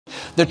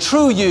The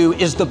true you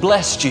is the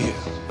blessed you,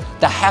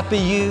 the happy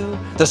you,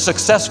 the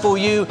successful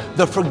you,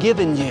 the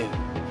forgiven you.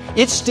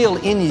 It's still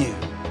in you.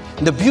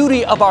 The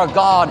beauty of our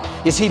God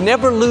is He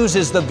never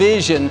loses the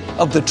vision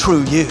of the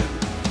true you.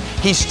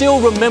 He still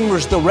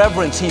remembers the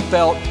reverence He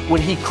felt when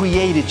He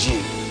created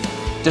you.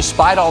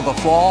 Despite all the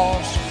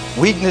flaws,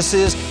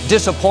 weaknesses,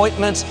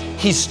 disappointments,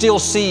 He still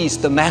sees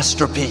the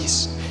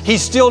masterpiece. He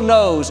still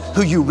knows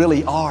who you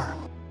really are.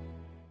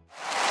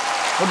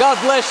 Well,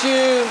 God bless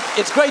you.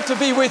 It's great to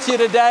be with you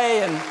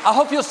today, and I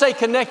hope you'll stay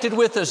connected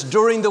with us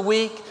during the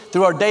week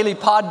through our daily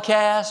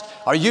podcast,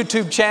 our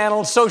YouTube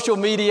channel, social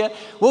media.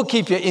 We'll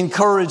keep you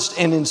encouraged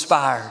and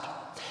inspired.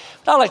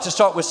 But I'd like to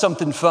start with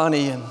something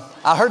funny. And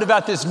I heard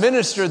about this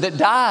minister that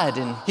died,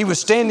 and he was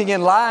standing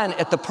in line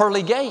at the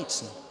pearly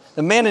gates.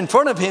 The man in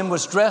front of him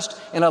was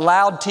dressed in a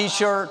loud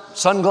t-shirt,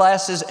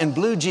 sunglasses, and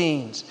blue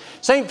jeans.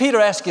 St. Peter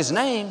asked his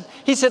name.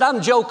 He said,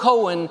 "I'm Joe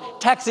Cohen,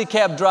 taxi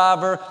cab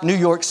driver, New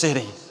York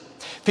City."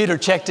 Peter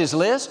checked his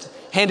list,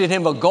 handed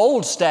him a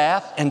gold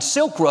staff and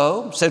silk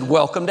robe, said,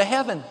 "Welcome to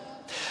heaven."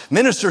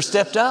 Minister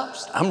stepped up.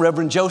 "I'm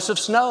Reverend Joseph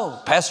Snow,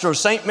 pastor of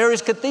St.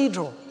 Mary's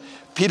Cathedral."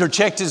 Peter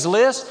checked his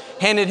list,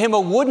 handed him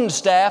a wooden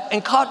staff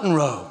and cotton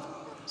robe.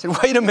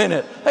 Said, "Wait a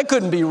minute, that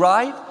couldn't be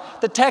right.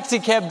 The taxi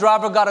cab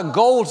driver got a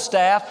gold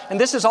staff and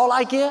this is all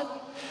I get?"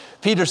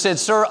 Peter said,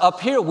 "Sir, up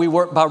here we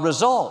work by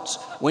results.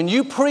 When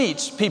you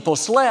preached, people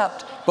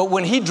slept, but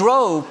when he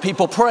drove,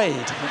 people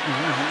prayed."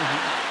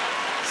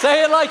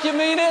 Say it like you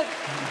mean it.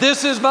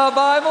 This is my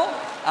Bible.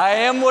 I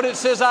am what it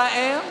says I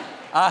am.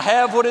 I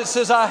have what it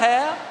says I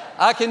have.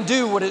 I can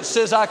do what it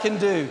says I can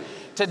do.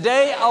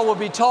 Today I will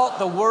be taught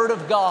the Word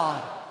of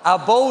God. I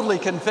boldly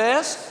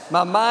confess,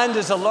 my mind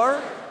is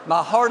alert,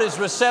 my heart is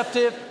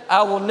receptive.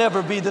 I will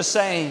never be the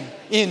same.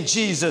 In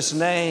Jesus'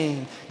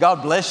 name,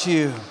 God bless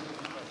you.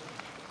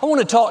 I want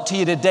to talk to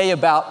you today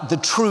about the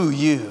true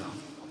you.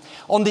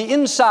 On the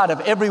inside of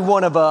every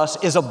one of us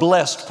is a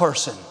blessed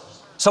person,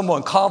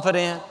 someone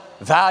confident,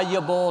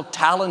 valuable,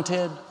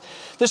 talented.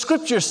 The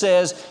scripture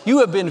says, "You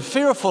have been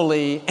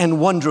fearfully and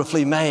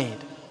wonderfully made."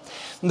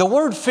 And the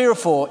word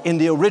fearful in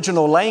the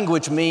original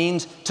language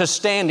means to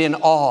stand in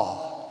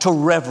awe, to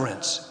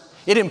reverence.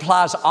 It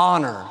implies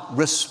honor,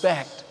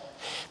 respect.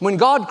 When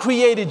God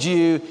created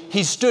you,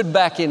 He stood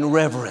back in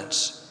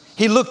reverence.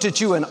 He looked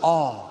at you in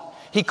awe.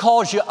 He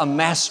calls you a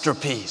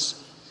masterpiece.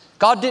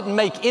 God didn't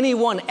make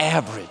anyone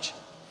average.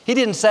 He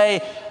didn't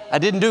say, "I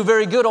didn't do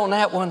very good on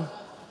that one.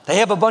 They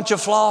have a bunch of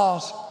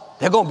flaws.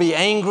 They're going to be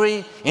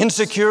angry,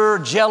 insecure,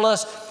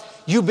 jealous."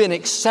 You've been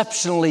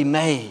exceptionally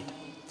made.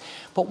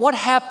 But what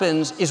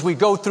happens is we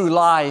go through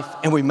life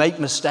and we make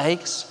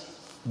mistakes,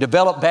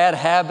 develop bad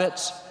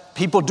habits,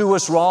 people do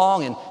us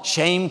wrong, and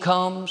shame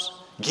comes,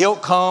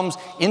 guilt comes,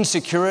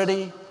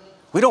 insecurity.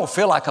 We don't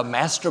feel like a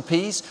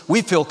masterpiece.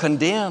 We feel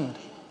condemned.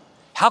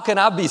 How can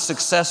I be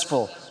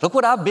successful? Look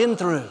what I've been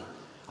through.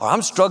 Or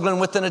I'm struggling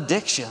with an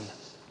addiction.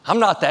 I'm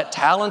not that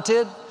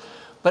talented.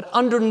 But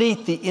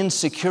underneath the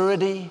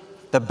insecurity,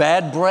 the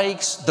bad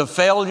breaks, the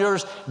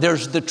failures,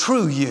 there's the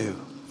true you,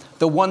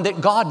 the one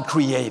that God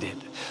created.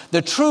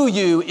 The true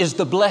you is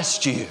the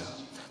blessed you,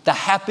 the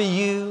happy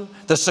you,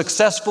 the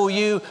successful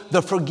you,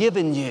 the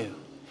forgiven you.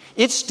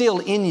 It's still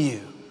in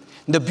you.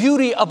 The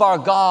beauty of our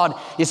God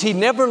is He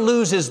never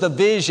loses the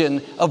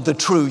vision of the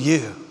true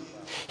you.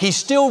 He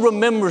still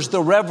remembers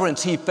the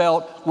reverence He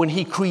felt when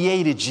He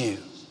created you.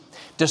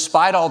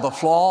 Despite all the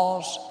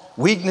flaws,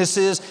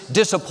 weaknesses,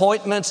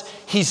 disappointments,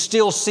 He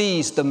still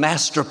sees the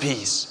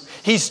masterpiece.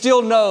 He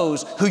still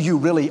knows who you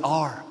really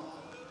are.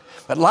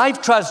 But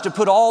life tries to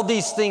put all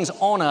these things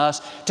on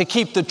us to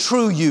keep the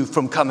true you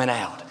from coming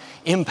out.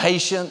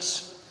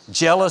 Impatience,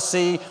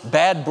 jealousy,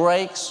 bad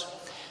breaks.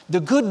 The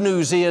good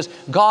news is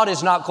God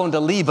is not going to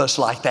leave us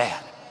like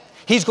that.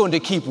 He's going to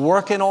keep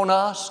working on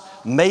us,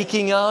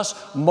 making us,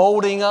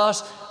 molding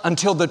us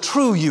until the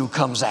true you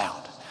comes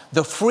out.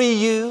 The free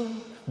you,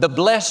 the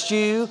blessed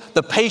you,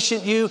 the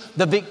patient you,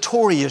 the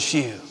victorious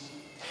you.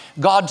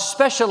 God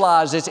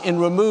specializes in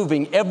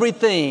removing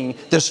everything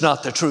that's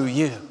not the true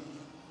you.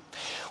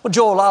 Well,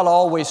 Joel, I'll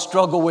always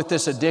struggle with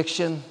this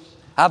addiction.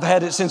 I've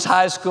had it since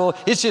high school.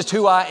 It's just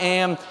who I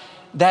am.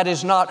 That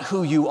is not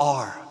who you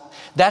are.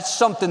 That's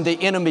something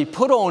the enemy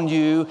put on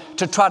you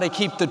to try to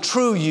keep the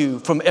true you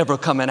from ever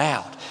coming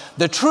out.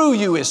 The true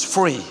you is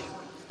free.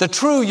 The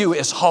true you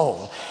is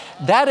whole.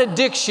 That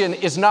addiction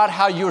is not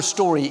how your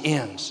story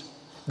ends.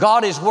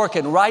 God is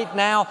working right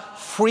now.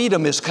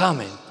 Freedom is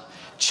coming.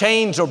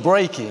 Chains are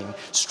breaking.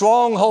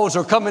 Strongholds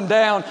are coming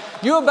down.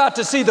 You're about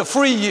to see the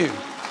free you.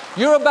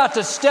 You're about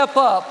to step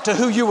up to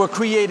who you were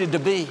created to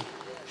be.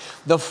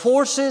 The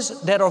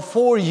forces that are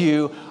for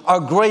you are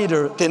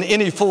greater than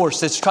any force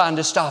that's trying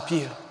to stop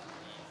you.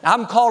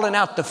 I'm calling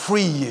out the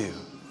free you,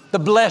 the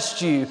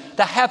blessed you,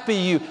 the happy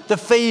you, the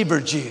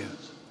favored you.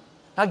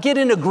 Now get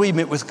in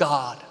agreement with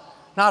God.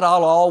 Not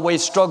I'll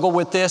always struggle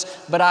with this,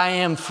 but I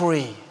am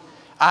free.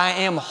 I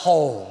am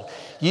whole.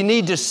 You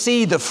need to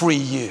see the free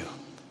you,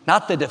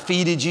 not the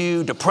defeated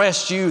you,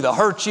 depressed you, the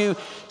hurt you.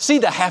 See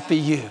the happy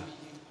you.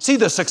 See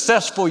the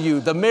successful you,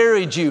 the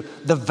married you,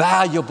 the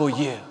valuable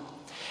you.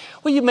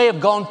 Well, you may have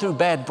gone through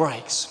bad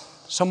breaks.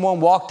 Someone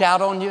walked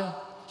out on you.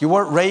 You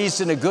weren't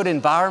raised in a good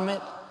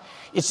environment.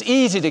 It's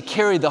easy to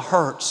carry the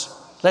hurts.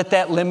 Let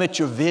that limit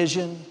your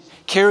vision.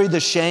 Carry the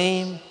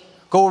shame.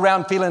 Go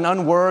around feeling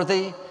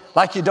unworthy,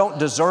 like you don't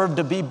deserve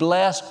to be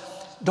blessed.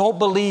 Don't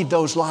believe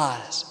those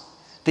lies.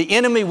 The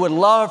enemy would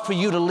love for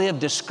you to live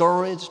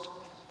discouraged,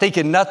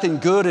 thinking nothing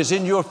good is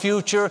in your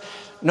future.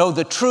 No,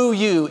 the true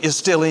you is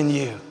still in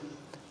you.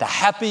 The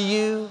happy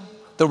you,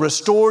 the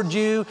restored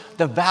you,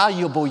 the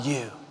valuable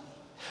you.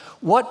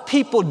 What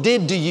people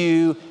did to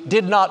you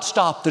did not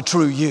stop the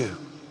true you.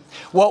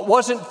 What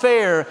wasn't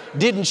fair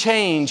didn't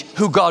change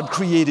who God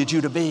created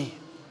you to be.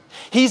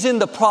 He's in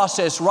the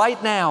process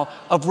right now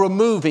of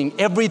removing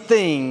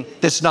everything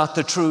that's not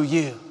the true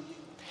you.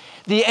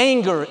 The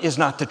anger is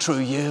not the true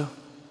you.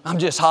 I'm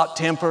just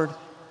hot-tempered.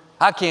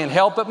 I can't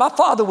help it. My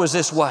father was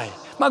this way.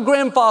 My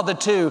grandfather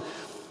too.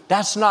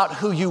 That's not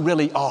who you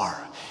really are.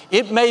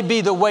 It may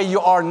be the way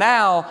you are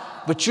now,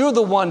 but you're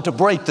the one to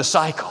break the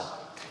cycle.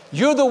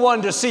 You're the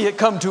one to see it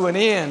come to an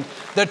end.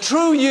 The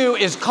true you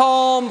is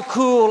calm,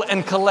 cool,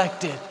 and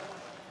collected.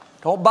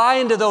 Don't buy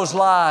into those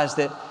lies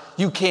that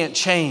you can't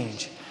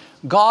change.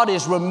 God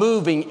is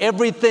removing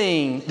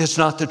everything that's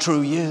not the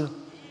true you.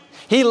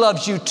 He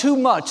loves you too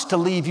much to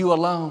leave you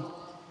alone.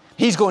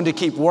 He's going to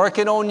keep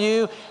working on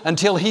you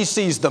until He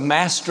sees the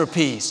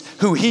masterpiece,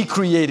 who He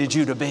created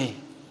you to be.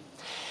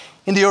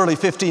 In the early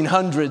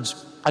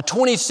 1500s, a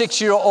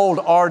 26-year-old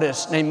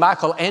artist named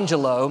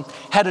Michelangelo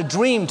had a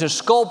dream to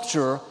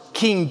sculpture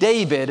King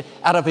David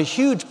out of a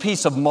huge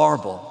piece of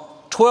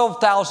marble,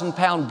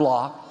 12,000-pound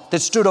block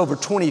that stood over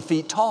 20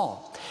 feet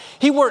tall.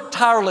 He worked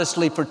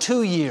tirelessly for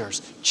 2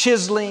 years,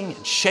 chiseling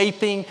and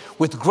shaping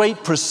with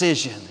great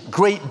precision,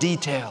 great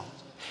detail.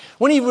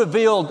 When he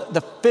revealed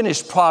the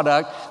finished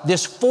product,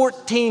 this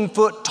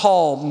 14-foot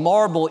tall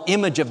marble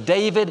image of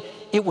David,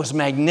 it was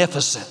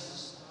magnificent,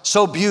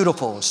 so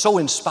beautiful, so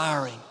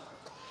inspiring.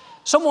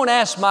 Someone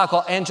asked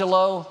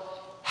Michelangelo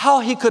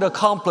how he could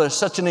accomplish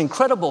such an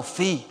incredible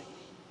feat,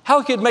 how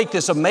he could make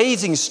this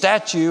amazing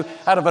statue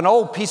out of an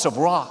old piece of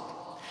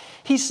rock.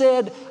 He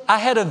said, I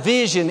had a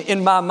vision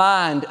in my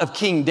mind of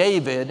King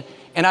David,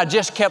 and I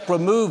just kept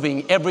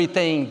removing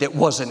everything that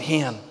wasn't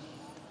him.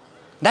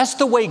 That's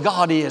the way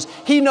God is.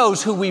 He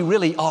knows who we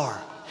really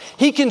are.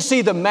 He can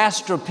see the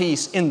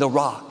masterpiece in the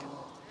rock.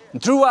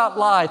 And throughout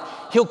life,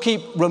 He'll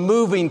keep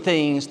removing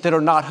things that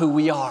are not who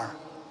we are.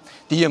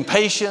 The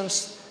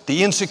impatience,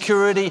 the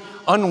insecurity,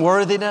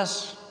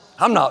 unworthiness.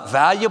 I'm not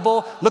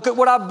valuable. Look at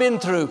what I've been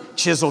through.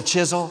 Chisel,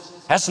 chisel.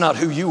 That's not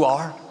who you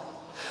are.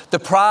 The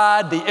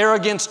pride, the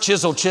arrogance,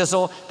 chisel,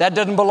 chisel. That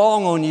doesn't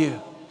belong on you.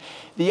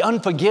 The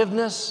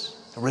unforgiveness,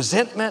 the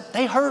resentment,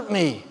 they hurt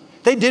me.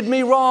 They did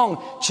me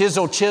wrong.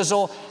 Chisel,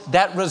 chisel.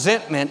 That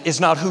resentment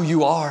is not who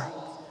you are.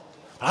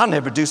 I'll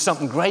never do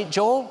something great,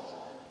 Joel.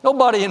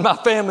 Nobody in my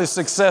family is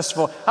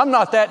successful. I'm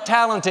not that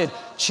talented.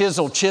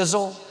 Chisel,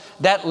 chisel.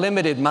 That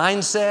limited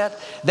mindset,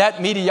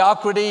 that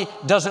mediocrity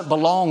doesn't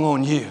belong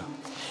on you.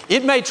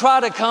 It may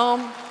try to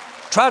come,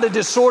 try to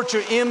distort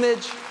your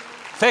image,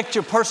 affect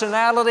your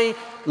personality,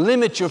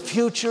 limit your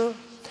future.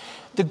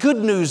 The good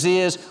news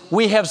is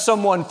we have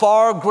someone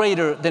far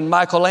greater than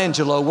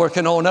Michelangelo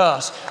working on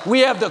us.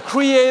 We have the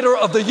creator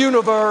of the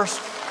universe,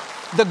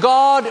 the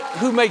God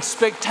who makes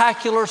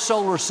spectacular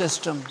solar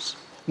systems,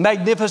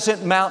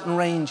 magnificent mountain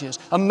ranges,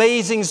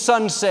 amazing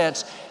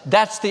sunsets.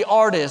 That's the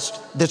artist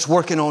that's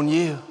working on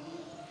you.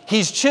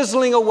 He's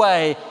chiseling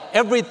away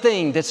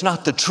everything that's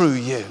not the true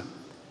you.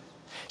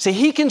 See,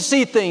 He can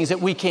see things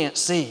that we can't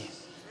see.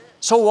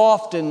 So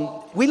often,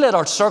 we let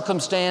our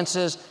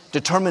circumstances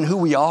determine who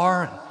we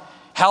are,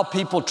 how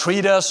people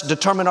treat us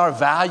determine our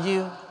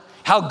value,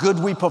 how good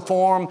we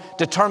perform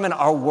determine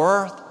our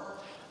worth.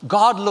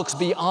 God looks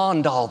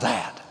beyond all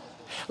that.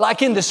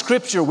 Like in the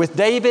scripture with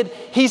David,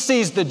 He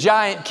sees the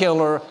giant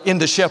killer in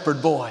the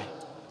shepherd boy.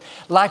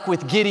 Like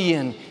with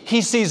Gideon,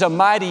 he sees a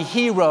mighty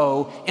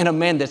hero in a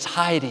man that's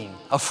hiding,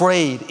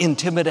 afraid,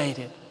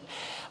 intimidated.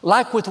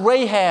 Like with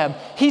Rahab,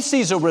 he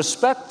sees a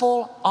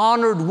respectful,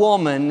 honored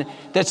woman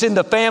that's in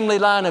the family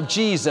line of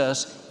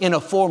Jesus in a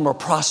former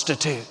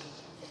prostitute.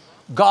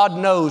 God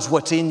knows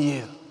what's in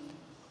you.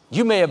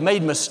 You may have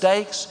made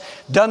mistakes,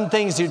 done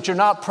things that you're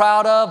not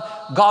proud of.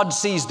 God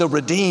sees the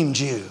redeemed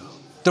you,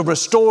 the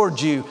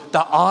restored you,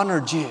 the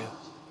honored you.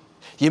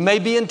 You may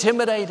be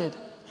intimidated,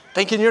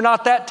 thinking you're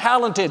not that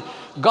talented.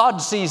 God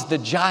sees the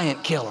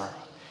giant killer.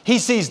 He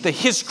sees the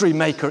history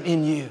maker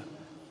in you.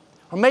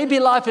 Or maybe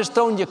life has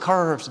thrown you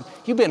curves.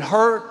 You've been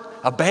hurt,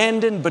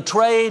 abandoned,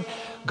 betrayed.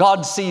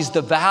 God sees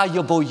the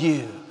valuable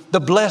you,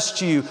 the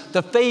blessed you,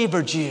 the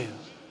favored you.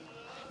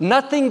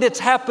 Nothing that's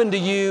happened to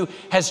you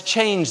has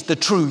changed the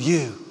true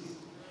you.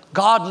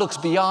 God looks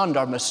beyond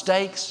our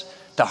mistakes,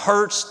 the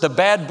hurts, the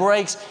bad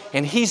breaks,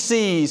 and He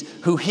sees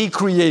who He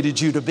created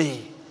you to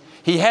be.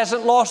 He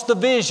hasn't lost the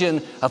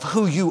vision of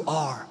who you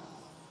are.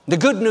 The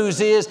good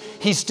news is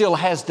He still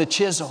has the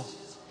chisel.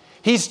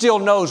 He still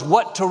knows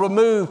what to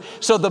remove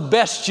so the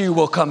best you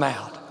will come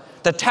out.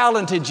 The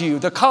talented you,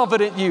 the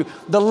confident you,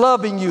 the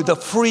loving you, the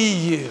free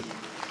you.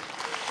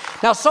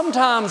 Now,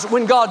 sometimes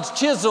when God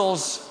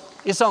chisels,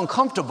 it's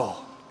uncomfortable.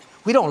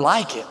 We don't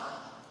like it.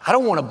 I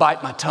don't want to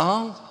bite my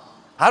tongue.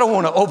 I don't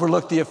want to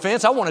overlook the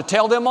offense. I want to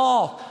tell them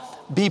off.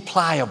 Be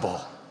pliable.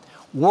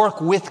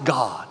 Work with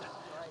God.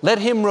 Let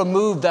Him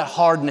remove that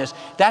hardness.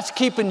 That's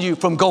keeping you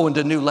from going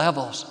to new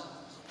levels.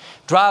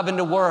 Driving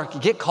to work, you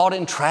get caught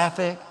in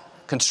traffic,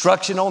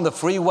 construction on the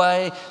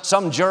freeway,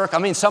 some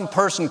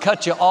person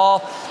cut you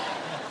off.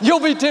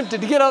 You'll be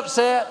tempted to get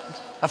upset,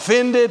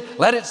 offended,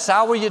 let it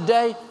sour your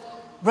day.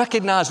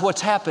 Recognize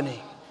what's happening.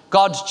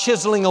 God's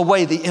chiseling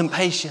away the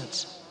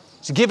impatience.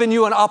 He's giving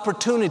you an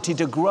opportunity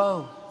to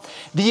grow.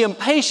 The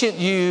impatient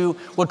you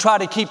will try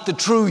to keep the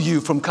true you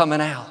from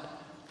coming out.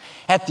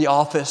 At the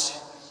office,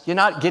 you're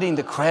not getting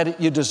the credit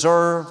you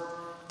deserve.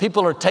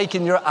 People are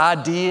taking your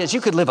ideas.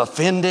 You could live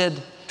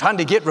offended, trying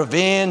to get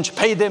revenge,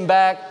 pay them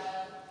back.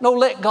 No,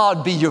 let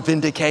God be your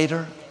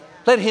vindicator.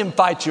 Let Him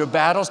fight your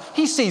battles.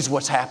 He sees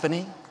what's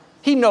happening.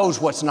 He knows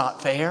what's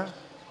not fair.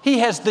 He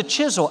has the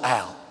chisel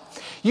out.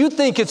 You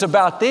think it's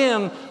about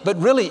them, but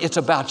really it's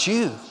about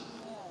you.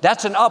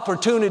 That's an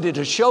opportunity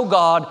to show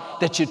God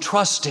that you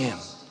trust Him,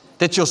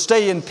 that you'll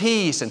stay in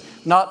peace and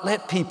not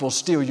let people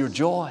steal your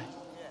joy.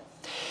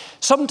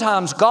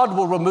 Sometimes God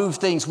will remove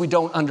things we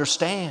don't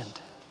understand.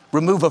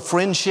 Remove a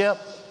friendship,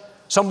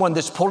 someone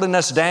that's pulling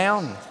us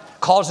down,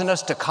 causing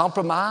us to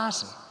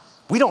compromise.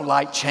 We don't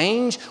like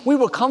change. We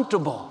were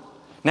comfortable.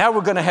 Now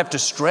we're going to have to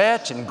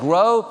stretch and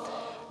grow.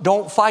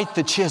 Don't fight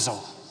the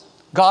chisel.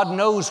 God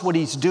knows what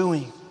He's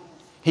doing.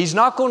 He's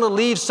not going to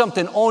leave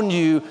something on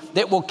you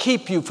that will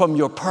keep you from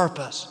your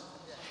purpose.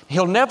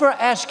 He'll never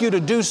ask you to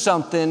do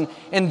something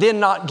and then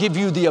not give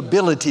you the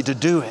ability to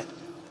do it.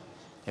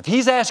 If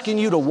He's asking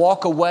you to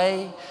walk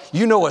away,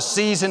 you know a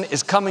season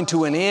is coming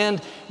to an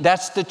end,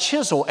 that's the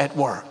chisel at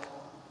work.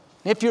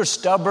 If you're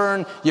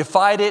stubborn, you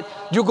fight it,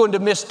 you're going to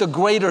miss the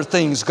greater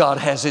things God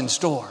has in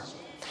store.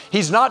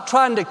 He's not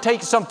trying to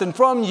take something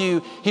from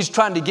you, He's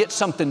trying to get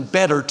something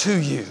better to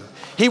you.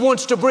 He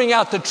wants to bring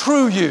out the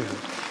true you.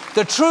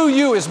 The true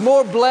you is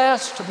more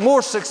blessed,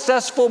 more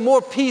successful,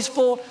 more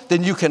peaceful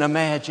than you can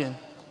imagine.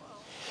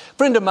 A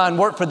friend of mine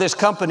worked for this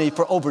company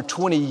for over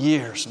 20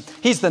 years.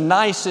 He's the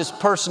nicest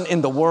person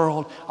in the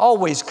world,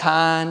 always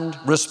kind,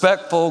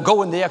 respectful,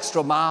 going the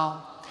extra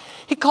mile.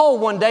 He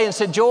called one day and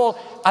said, "Joel,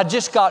 I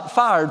just got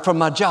fired from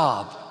my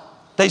job.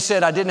 They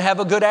said I didn't have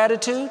a good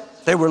attitude.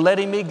 They were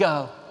letting me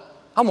go."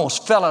 I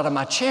almost fell out of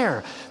my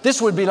chair.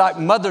 This would be like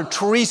Mother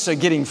Teresa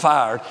getting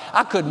fired.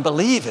 I couldn't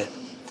believe it.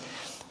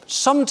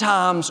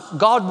 Sometimes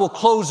God will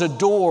close a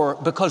door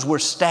because we're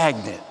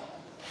stagnant.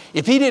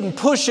 If He didn't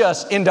push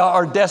us into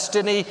our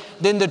destiny,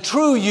 then the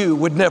true you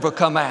would never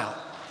come out.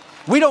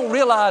 We don't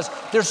realize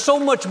there's so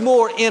much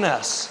more in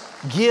us.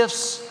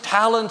 Gifts,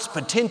 talents,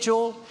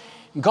 potential.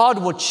 God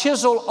will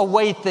chisel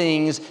away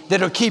things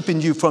that are keeping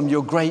you from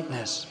your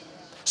greatness.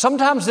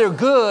 Sometimes they're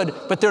good,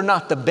 but they're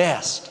not the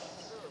best.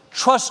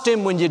 Trust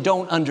Him when you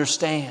don't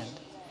understand.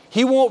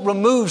 He won't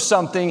remove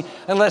something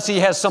unless He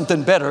has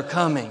something better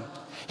coming.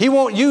 He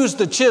won't use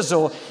the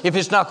chisel if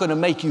it's not going to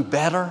make you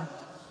better.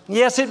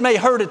 Yes, it may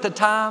hurt at the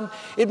time.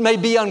 It may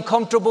be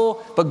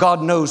uncomfortable, but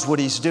God knows what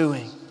He's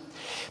doing.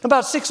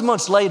 About 6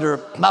 months later,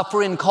 my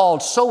friend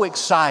called so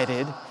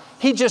excited.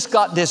 He just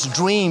got this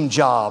dream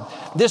job,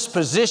 this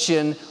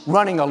position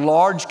running a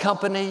large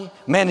company,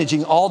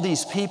 managing all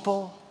these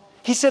people.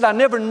 He said, "I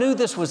never knew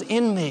this was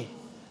in me.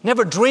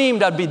 Never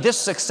dreamed I'd be this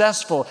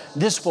successful,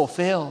 this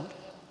fulfilled."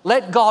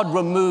 Let God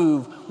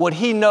remove what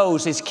He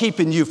knows is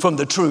keeping you from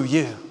the true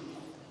you.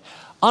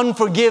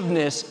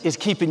 Unforgiveness is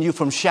keeping you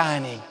from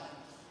shining.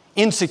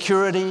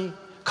 Insecurity,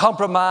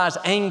 compromise,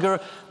 anger,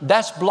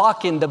 that's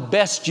blocking the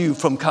best you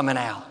from coming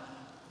out.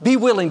 Be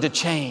willing to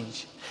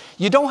change.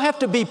 You don't have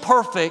to be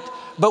perfect,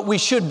 but we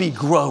should be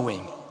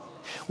growing.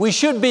 We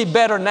should be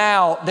better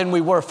now than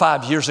we were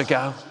 5 years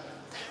ago.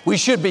 We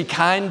should be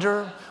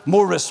kinder,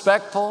 more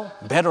respectful,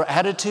 better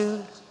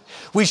attitude.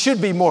 We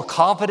should be more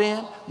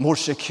confident, more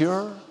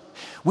secure.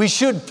 We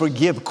should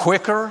forgive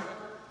quicker,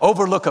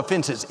 overlook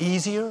offenses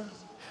easier.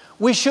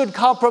 We should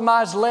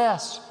compromise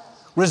less,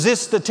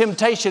 resist the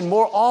temptation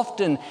more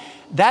often.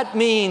 That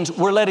means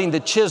we're letting the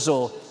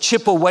chisel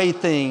chip away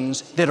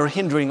things that are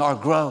hindering our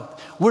growth.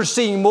 We're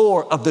seeing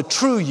more of the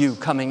true you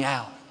coming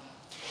out.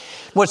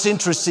 What's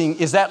interesting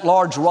is that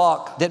large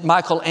rock that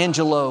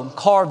Michelangelo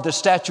carved the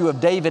statue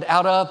of David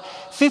out of,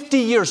 50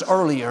 years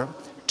earlier,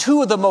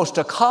 two of the most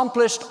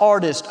accomplished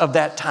artists of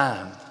that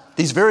time,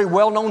 these very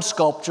well-known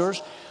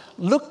sculptors,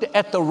 looked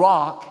at the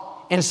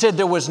rock and said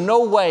there was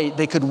no way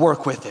they could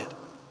work with it.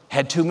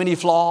 Had too many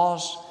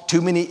flaws,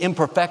 too many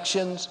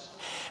imperfections.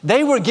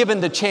 They were given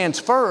the chance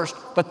first,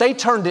 but they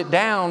turned it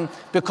down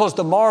because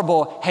the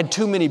marble had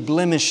too many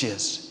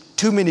blemishes,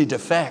 too many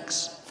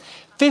defects.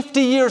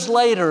 50 years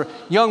later,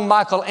 young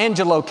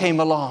Michelangelo came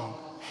along.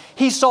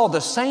 He saw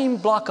the same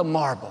block of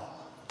marble,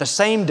 the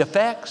same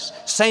defects,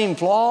 same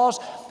flaws,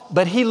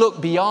 but he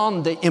looked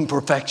beyond the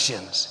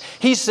imperfections.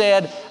 He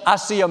said, "I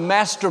see a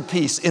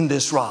masterpiece in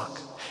this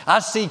rock. I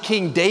see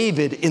King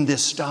David in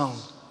this stone."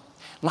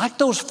 Like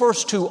those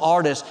first two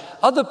artists,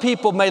 other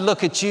people may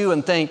look at you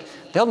and think,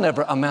 they'll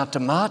never amount to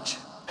much.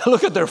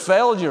 Look at their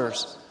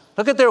failures.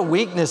 Look at their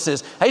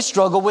weaknesses. They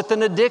struggle with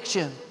an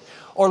addiction.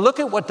 Or look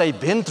at what they've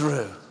been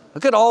through.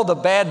 Look at all the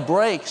bad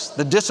breaks,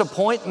 the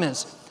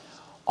disappointments.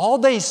 All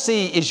they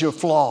see is your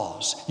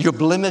flaws, your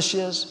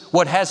blemishes,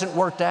 what hasn't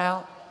worked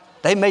out.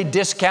 They may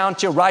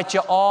discount you, write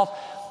you off.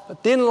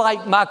 But then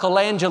like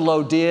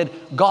Michelangelo did,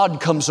 God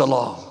comes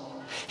along.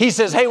 He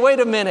says, hey, wait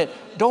a minute.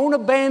 Don't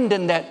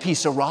abandon that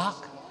piece of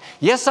rock.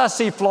 Yes, I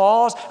see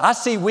flaws, I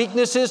see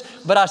weaknesses,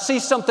 but I see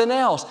something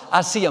else.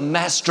 I see a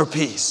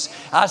masterpiece.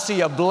 I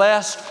see a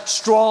blessed,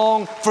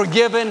 strong,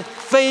 forgiven,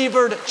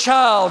 favored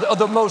child of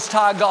the Most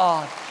High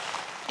God.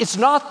 It's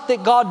not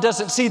that God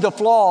doesn't see the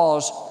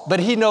flaws, but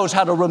He knows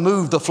how to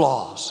remove the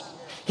flaws.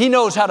 He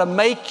knows how to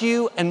make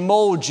you and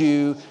mold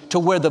you to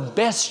where the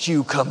best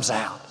you comes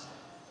out.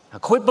 Now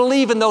quit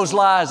believing those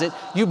lies that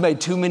you've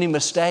made too many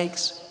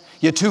mistakes.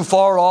 You're too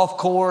far off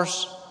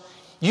course.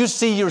 You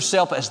see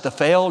yourself as the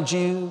failed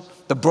you,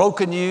 the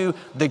broken you,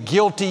 the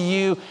guilty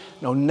you.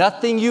 No,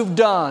 nothing you've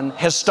done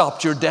has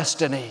stopped your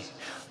destiny.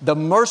 The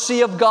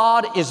mercy of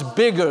God is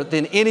bigger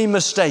than any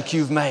mistake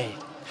you've made.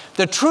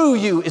 The true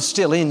you is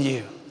still in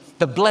you.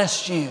 The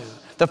blessed you,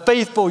 the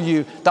faithful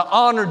you, the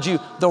honored you,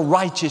 the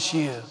righteous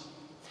you.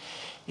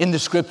 In the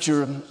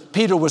scripture,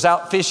 Peter was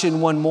out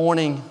fishing one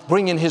morning,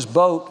 bringing his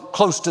boat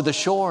close to the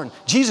shore, and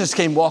Jesus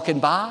came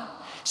walking by.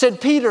 Said,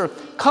 Peter,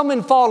 come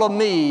and follow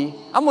me.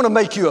 I'm going to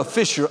make you a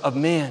fisher of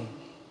men.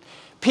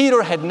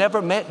 Peter had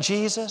never met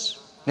Jesus,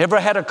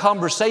 never had a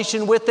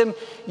conversation with him,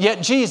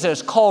 yet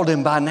Jesus called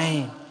him by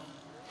name.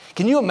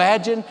 Can you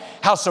imagine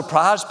how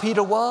surprised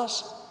Peter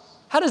was?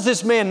 How does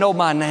this man know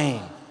my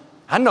name?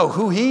 I know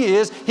who he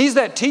is. He's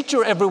that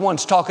teacher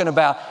everyone's talking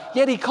about.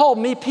 Yet he called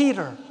me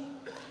Peter.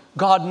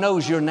 God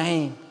knows your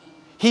name.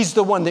 He's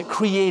the one that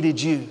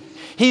created you.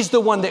 He's the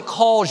one that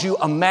calls you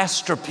a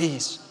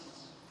masterpiece.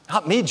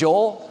 Not me,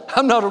 Joel.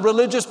 I'm not a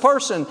religious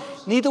person.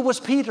 Neither was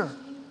Peter.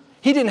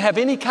 He didn't have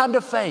any kind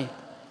of faith.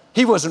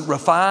 He wasn't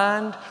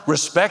refined,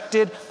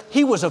 respected.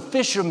 He was a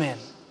fisherman.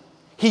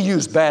 He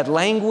used bad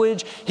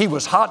language. He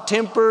was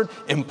hot-tempered,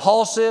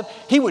 impulsive.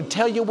 He would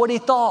tell you what he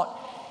thought.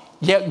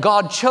 Yet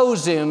God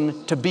chose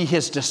him to be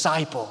His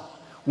disciple,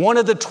 one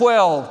of the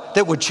 12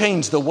 that would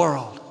change the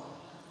world.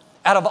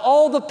 Out of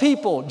all the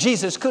people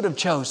Jesus could have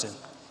chosen,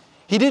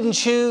 He didn't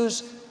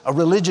choose a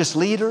religious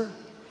leader,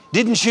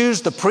 didn't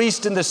choose the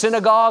priest in the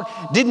synagogue,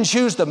 didn't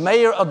choose the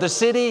mayor of the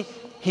city.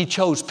 He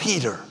chose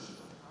Peter.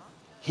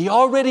 He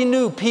already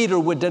knew Peter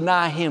would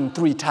deny Him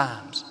 3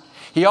 times.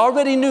 He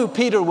already knew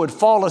Peter would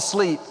fall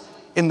asleep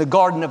in the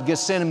Garden of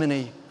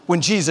Gethsemane when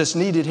Jesus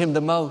needed him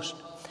the most.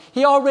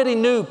 He already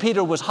knew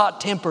Peter was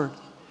hot-tempered,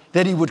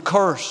 that he would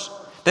curse,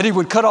 that he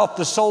would cut off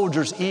the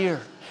soldier's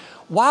ear.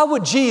 Why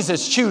would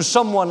Jesus choose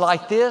someone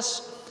like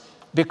this?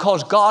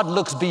 Because God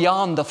looks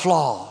beyond the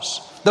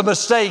flaws, the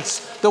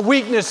mistakes, the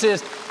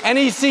weaknesses, and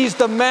He sees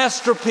the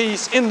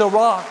masterpiece in the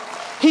rock.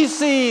 He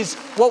sees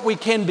what we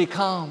can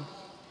become.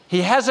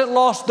 He hasn't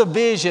lost the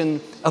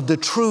vision of the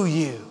true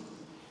you,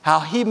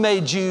 how He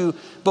made you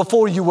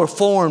before you were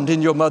formed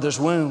in your mother's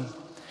womb.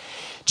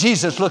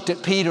 Jesus looked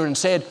at Peter and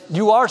said,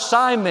 you are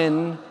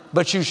Simon,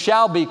 but you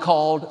shall be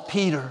called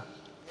Peter.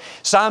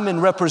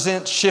 Simon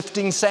represents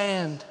shifting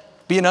sand,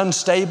 being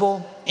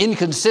unstable,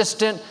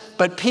 inconsistent,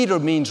 but Peter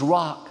means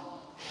rock.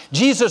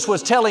 Jesus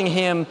was telling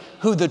him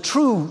who the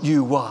true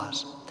you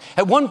was.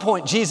 At one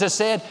point, Jesus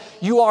said,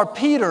 you are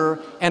Peter,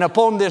 and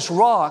upon this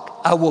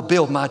rock I will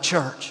build my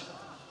church.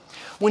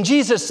 When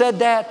Jesus said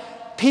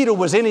that, Peter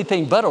was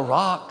anything but a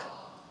rock.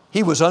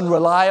 He was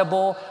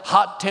unreliable,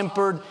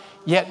 hot-tempered,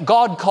 yet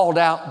God called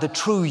out the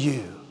true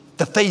you,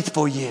 the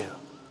faithful you.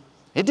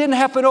 It didn't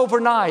happen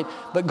overnight,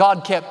 but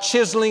God kept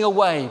chiseling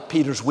away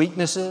Peter's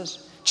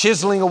weaknesses,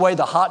 chiseling away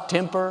the hot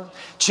temper,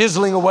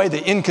 chiseling away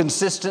the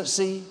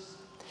inconsistency.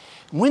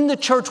 When the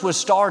church was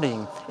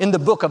starting in the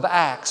book of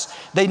Acts,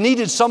 they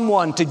needed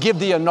someone to give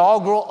the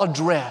inaugural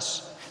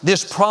address,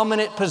 this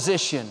prominent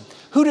position.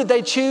 Who did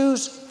they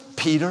choose?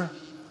 Peter.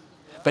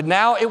 But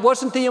now it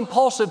wasn't the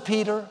impulsive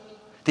Peter,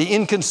 the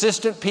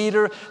inconsistent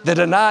Peter, the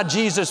denied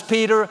Jesus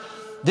Peter.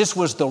 This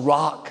was the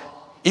rock.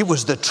 It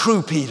was the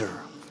true Peter,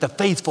 the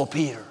faithful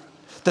Peter,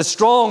 the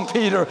strong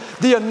Peter,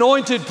 the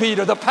anointed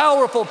Peter, the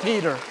powerful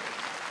Peter.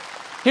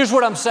 Here's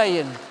what I'm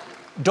saying.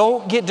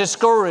 Don't get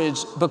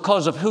discouraged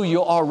because of who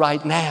you are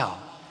right now.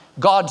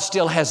 God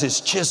still has His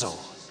chisel.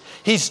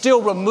 He's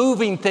still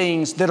removing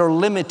things that are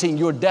limiting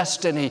your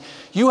destiny.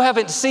 You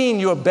haven't seen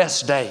your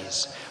best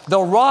days. The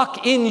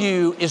rock in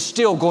you is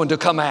still going to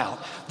come out.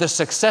 The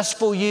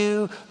successful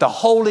you, the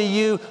holy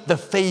you, the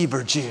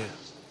favored you.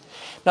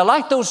 Now,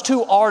 like those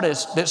 2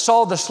 artists that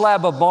saw the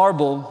slab of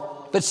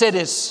marble but said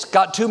it's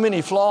got too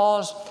many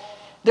flaws,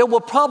 there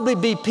will probably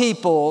be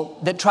people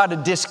that try to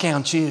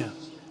discount you,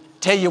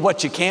 tell you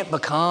what you can't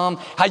become,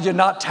 how you're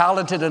not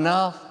talented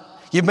enough,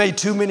 you've made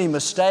too many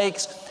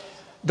mistakes.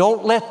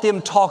 Don't let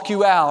them talk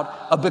you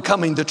out of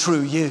becoming the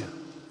true you.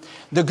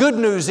 The good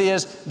news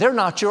is they're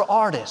not your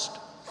artist.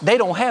 They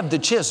don't have the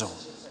chisel.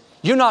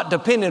 You're not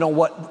dependent on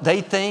what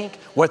they think,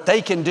 what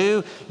they can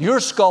do. Your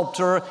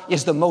sculptor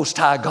is the Most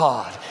High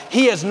God.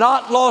 He has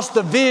not lost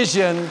the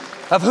vision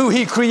of who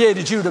He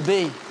created you to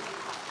be.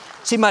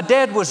 See, my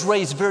dad was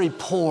raised very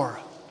poor.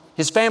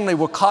 His family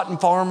were cotton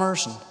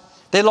farmers, and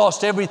they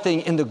lost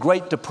everything in the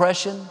Great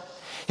Depression.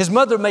 His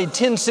mother made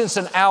 10 cents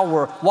an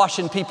hour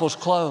washing people's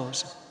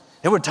clothes.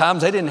 There were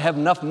times they didn't have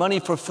enough money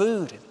for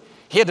food.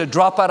 He had to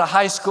drop out of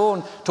high school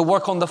and to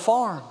work on the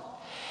farm.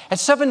 At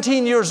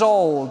 17 years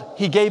old,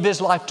 he gave his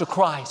life to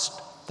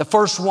Christ, the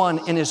first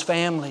one in his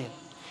family.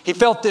 He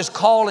felt this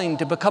calling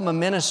to become a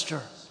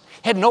minister.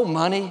 He had no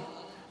money,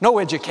 no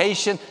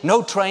education,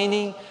 no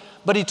training,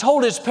 but he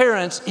told his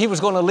parents he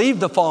was going to leave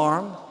the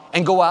farm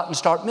and go out and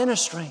start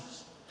ministering.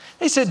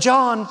 They said,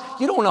 "John,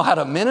 you don't know how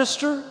to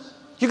minister.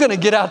 You're going to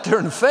get out there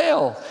and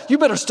fail. You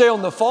better stay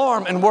on the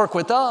farm and work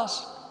with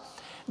us."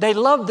 They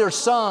loved their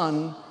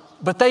son,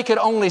 but they could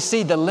only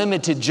see the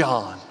limited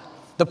John,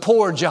 the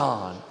poor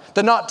John,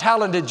 the not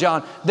talented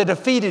John, the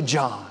defeated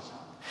John.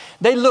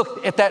 They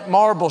looked at that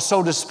marble,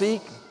 so to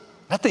speak.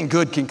 Nothing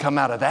good can come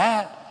out of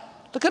that.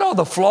 Look at all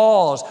the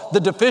flaws, the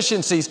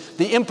deficiencies,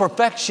 the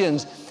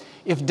imperfections.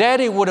 If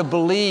Daddy would have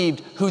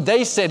believed who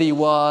they said he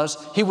was,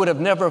 he would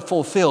have never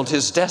fulfilled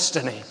his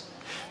destiny.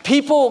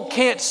 People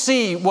can't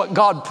see what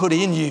God put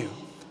in you.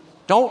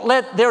 Don't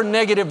let their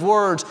negative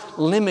words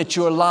limit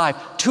your life.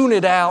 Tune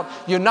it out.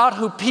 You're not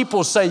who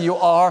people say you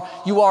are.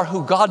 You are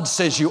who God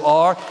says you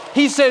are.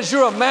 He says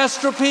you're a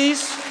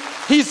masterpiece.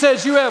 He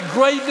says you have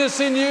greatness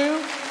in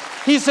you.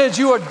 He says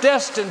you are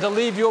destined to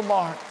leave your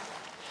mark.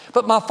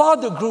 But my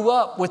father grew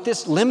up with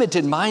this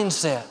limited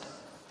mindset,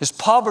 this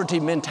poverty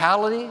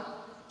mentality.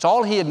 It's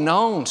all he had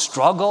known: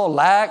 struggle,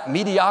 lack,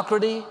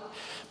 mediocrity.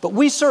 But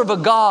we serve a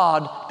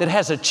God that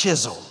has a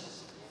chisel.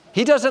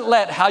 He doesn't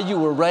let how you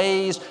were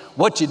raised,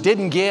 what you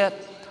didn't get,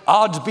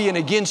 odds being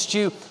against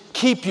you,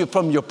 keep you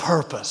from your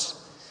purpose.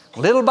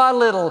 Little by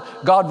little,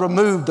 God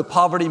removed the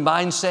poverty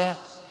mindset.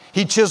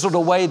 He chiseled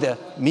away the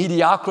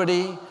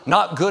mediocrity,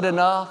 not good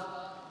enough.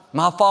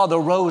 My father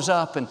rose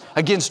up and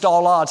against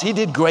all odds, he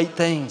did great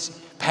things.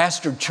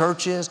 Pastored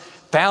churches,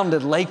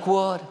 founded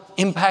Lakewood,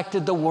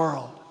 impacted the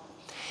world.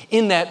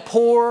 In that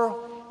poor,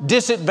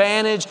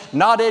 disadvantaged,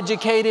 not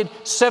educated,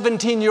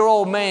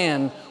 17-year-old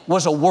man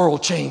was a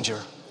world changer,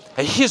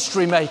 a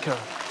history maker.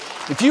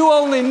 If you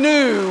only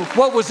knew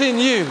what was in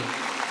you,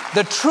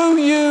 the true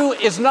you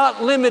is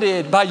not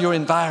limited by your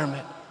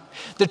environment.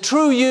 The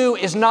true you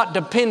is not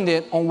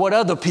dependent on what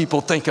other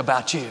people think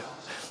about you.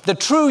 The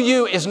true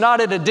you is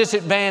not at a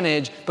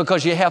disadvantage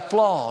because you have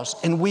flaws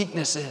and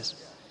weaknesses.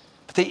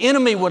 But the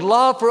enemy would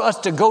love for us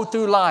to go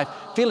through life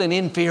feeling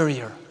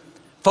inferior,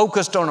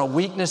 focused on our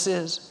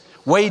weaknesses,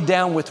 weighed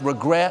down with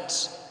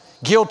regrets,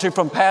 guilty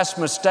from past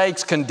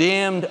mistakes,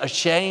 condemned,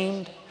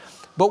 ashamed.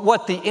 But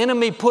what the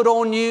enemy put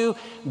on you,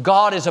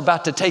 God is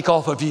about to take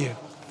off of you.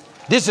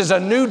 This is a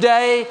new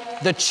day.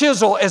 The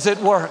chisel is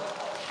at work.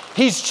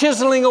 He's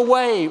chiseling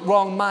away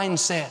wrong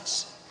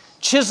mindsets,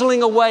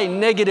 chiseling away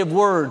negative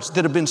words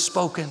that have been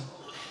spoken,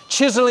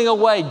 chiseling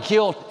away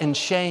guilt and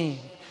shame,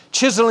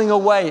 chiseling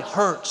away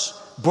hurts,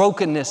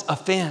 brokenness,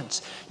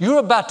 offense. You're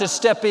about to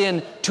step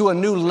into a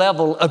new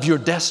level of your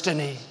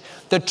destiny.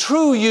 The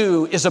true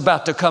you is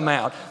about to come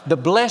out. The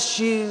blessed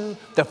you,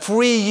 the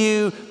free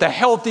you, the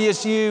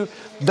healthiest you,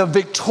 the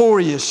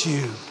victorious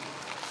you.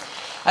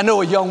 I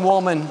know a young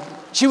woman,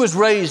 she was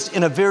raised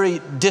in a very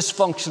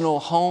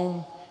dysfunctional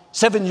home.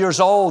 7 years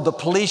old, the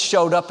police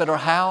showed up at her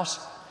house,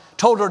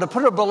 told her to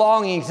put her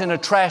belongings in a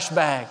trash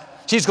bag.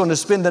 She's going to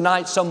spend the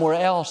night somewhere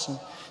else. And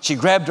she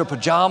grabbed her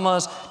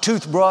pajamas,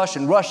 toothbrush,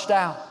 and rushed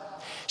out.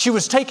 She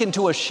was taken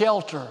to a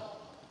shelter.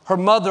 Her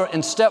mother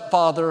and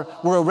stepfather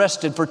were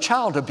arrested for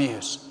child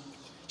abuse.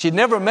 She'd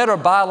never met her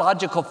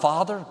biological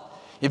father.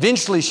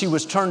 Eventually, she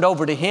was turned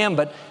over to him,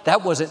 but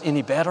that wasn't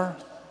any better.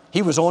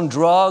 He was on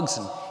drugs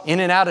and in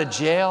and out of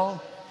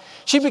jail.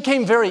 She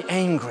became very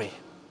angry.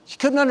 She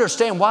couldn't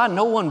understand why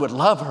no one would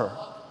love her.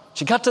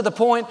 She got to the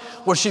point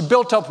where she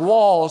built up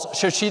walls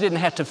so she didn't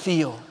have to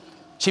feel.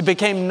 She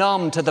became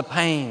numb to the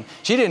pain.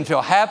 She didn't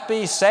feel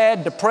happy,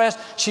 sad, depressed.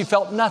 She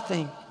felt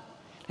nothing.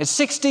 At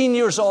 16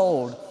 years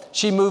old,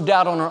 she moved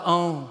out on her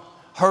own,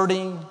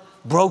 hurting,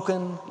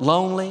 broken,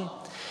 lonely.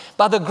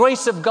 By the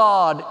grace of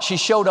God, she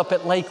showed up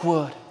at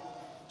Lakewood.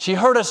 She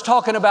heard us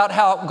talking about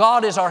how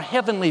God is our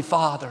Heavenly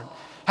Father,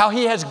 how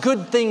He has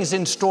good things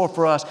in store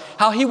for us,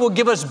 how He will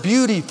give us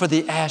beauty for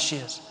the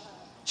ashes.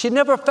 She'd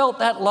never felt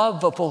that love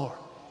before.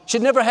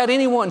 She'd never had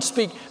anyone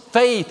speak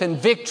faith and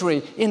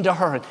victory into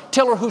her and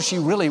tell her who she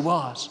really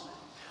was.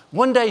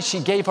 One day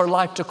she gave her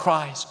life to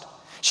Christ.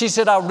 She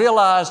said, I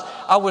realized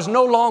I was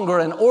no longer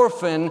an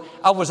orphan.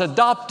 I was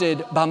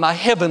adopted by my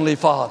Heavenly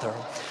Father.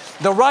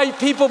 The right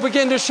people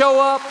begin to show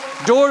up.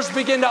 Doors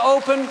begin to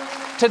open.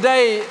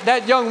 Today,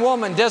 that young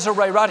woman,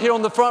 Desiree, right here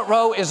on the front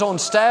row, is on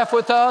staff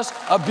with us.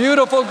 A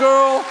beautiful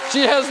girl.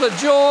 She has the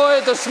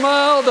joy, the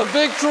smile, the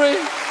victory.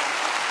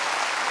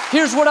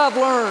 Here's what I've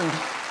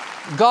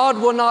learned. God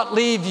will not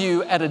leave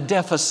you at a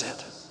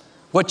deficit.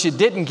 What you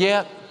didn't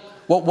get,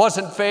 what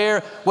wasn't fair,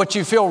 what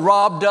you feel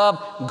robbed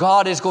of,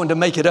 God is going to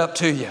make it up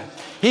to you.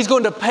 He's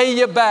going to pay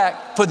you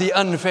back for the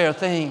unfair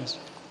things.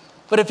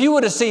 But if you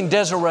would have seen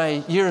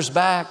Desiree years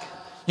back,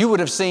 you would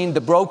have seen the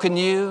broken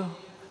you,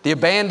 the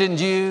abandoned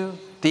you,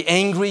 the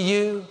angry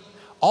you.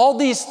 All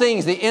these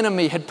things the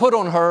enemy had put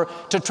on her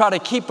to try to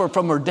keep her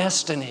from her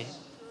destiny.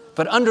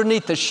 But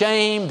underneath the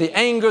shame, the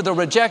anger, the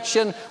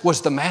rejection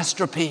was the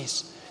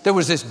masterpiece. There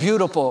was this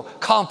beautiful,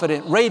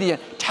 confident, radiant,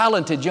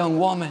 talented young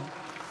woman.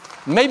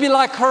 Maybe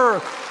like her,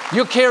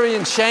 you're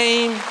carrying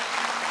shame,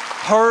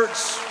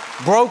 hurts,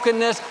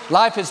 brokenness.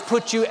 Life has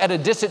put you at a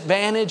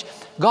disadvantage.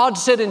 God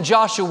said in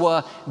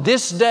Joshua,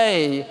 this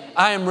day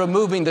I am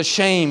removing the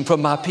shame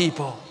from my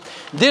people.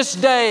 This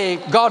day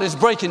God is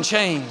breaking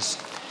chains.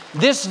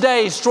 This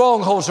day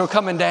strongholds are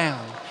coming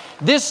down.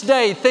 This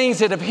day things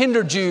that have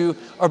hindered you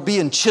are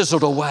being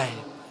chiseled away.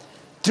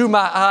 Through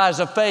my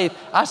eyes of faith,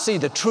 I see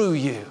the true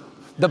you,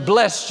 the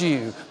blessed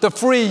you, the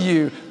free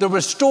you, the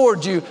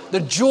restored you, the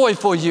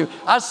joyful you.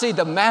 I see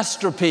the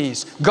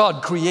masterpiece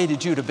God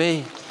created you to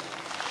be.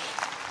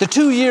 The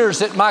 2 years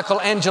that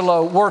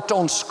Michelangelo worked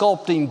on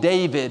sculpting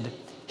David,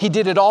 he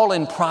did it all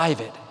in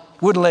private,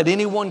 wouldn't let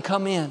anyone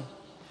come in.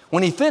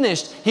 When he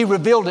finished, he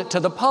revealed it to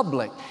the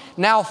public.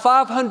 Now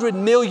 500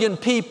 million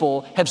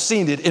people have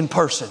seen it in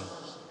person.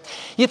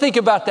 You think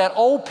about that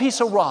old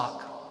piece of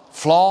rock,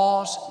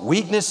 flaws,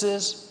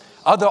 weaknesses.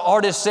 Other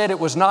artists said it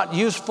was not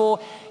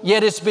useful,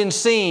 yet it's been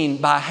seen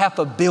by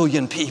 500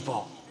 million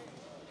people.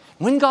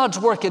 When God's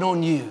working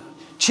on you,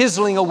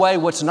 chiseling away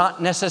what's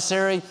not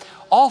necessary,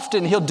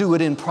 often He'll do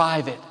it in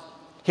private.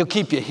 He'll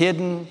keep you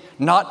hidden,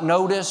 not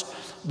noticed.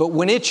 But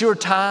when it's your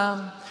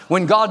time,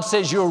 when God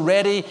says you're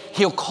ready,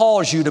 He'll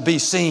cause you to be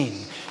seen.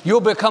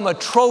 You'll become a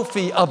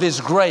trophy of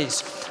His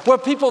grace. Where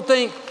people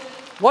think,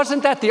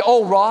 wasn't that the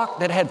old rock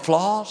that had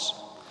flaws?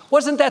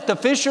 Wasn't that the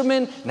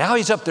fisherman? Now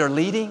he's up there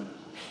leading.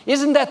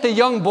 Isn't that the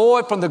young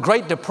boy from the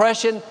Great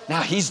Depression?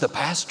 Now he's the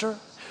pastor.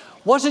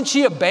 Wasn't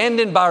she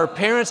abandoned by her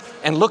parents?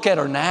 And look at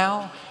her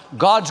now.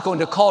 God's going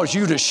to cause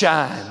you to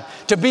shine,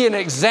 to be an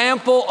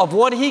example of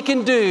what He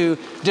can do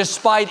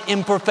despite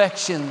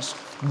imperfections,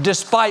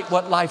 despite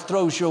what life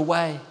throws your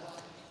way.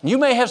 You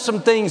may have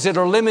some things that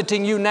are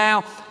limiting you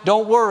now.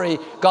 Don't worry,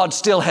 God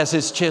still has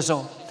His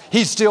chisel.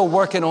 He's still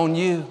working on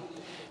you.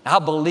 I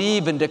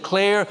believe and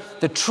declare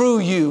the true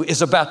you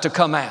is about to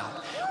come out.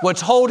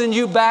 What's holding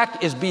you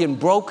back is being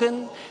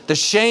broken. The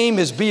shame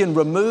is being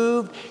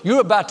removed.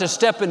 You're about to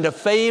step into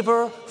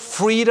favor,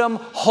 freedom,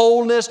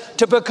 wholeness,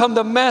 to become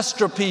the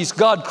masterpiece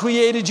God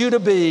created you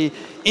to be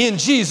in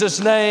Jesus'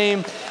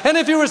 name. And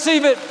if you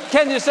receive it,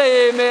 can you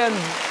say amen?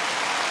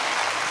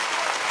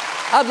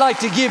 I'd like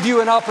to give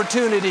you an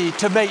opportunity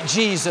to make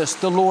Jesus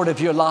the Lord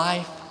of your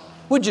life.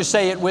 Would you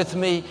say it with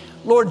me?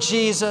 Lord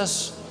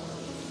Jesus,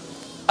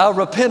 I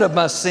repent of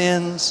my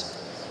sins.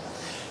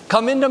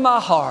 Come into my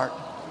heart.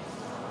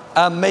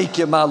 I make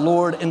you my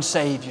Lord and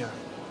Savior.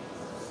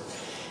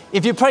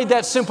 If you prayed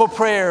that simple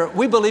prayer,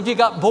 we believe you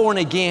got born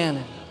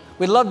again.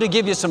 We'd love to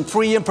give you some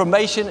free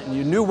information in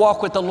your new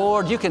walk with the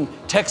Lord. You can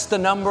text the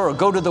number or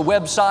go to the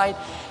website.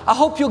 I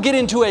hope you'll get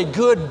into a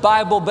good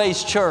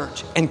Bible-based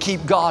church and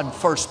keep God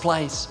first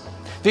place.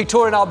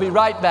 Victoria and I'll be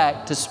right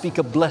back to speak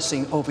a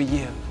blessing over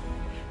you.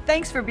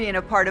 Thanks for being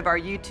a part of our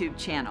YouTube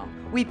channel.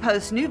 We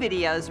post new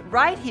videos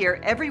right here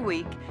every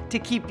week to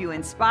keep you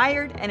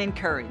inspired and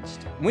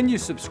encouraged. When you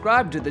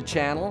subscribe to the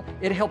channel,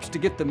 it helps to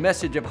get the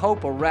message of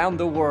hope around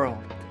the world.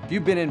 If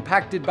you've been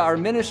impacted by our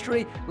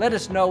ministry, let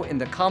us know in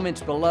the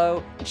comments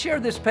below and share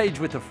this page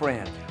with a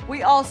friend.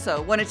 We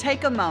also want to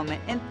take a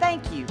moment and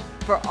thank you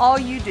for all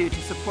you do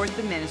to support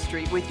the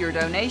ministry with your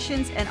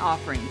donations and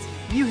offerings.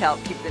 You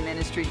help keep the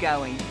ministry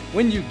going.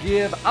 When you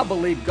give, I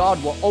believe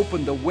God will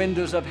open the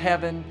windows of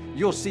heaven.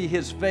 You'll see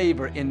His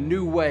favor in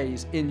new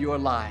ways in your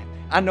life.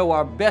 I know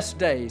our best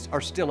days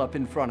are still up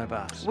in front of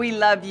us. We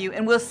love you,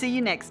 and we'll see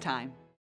you next time.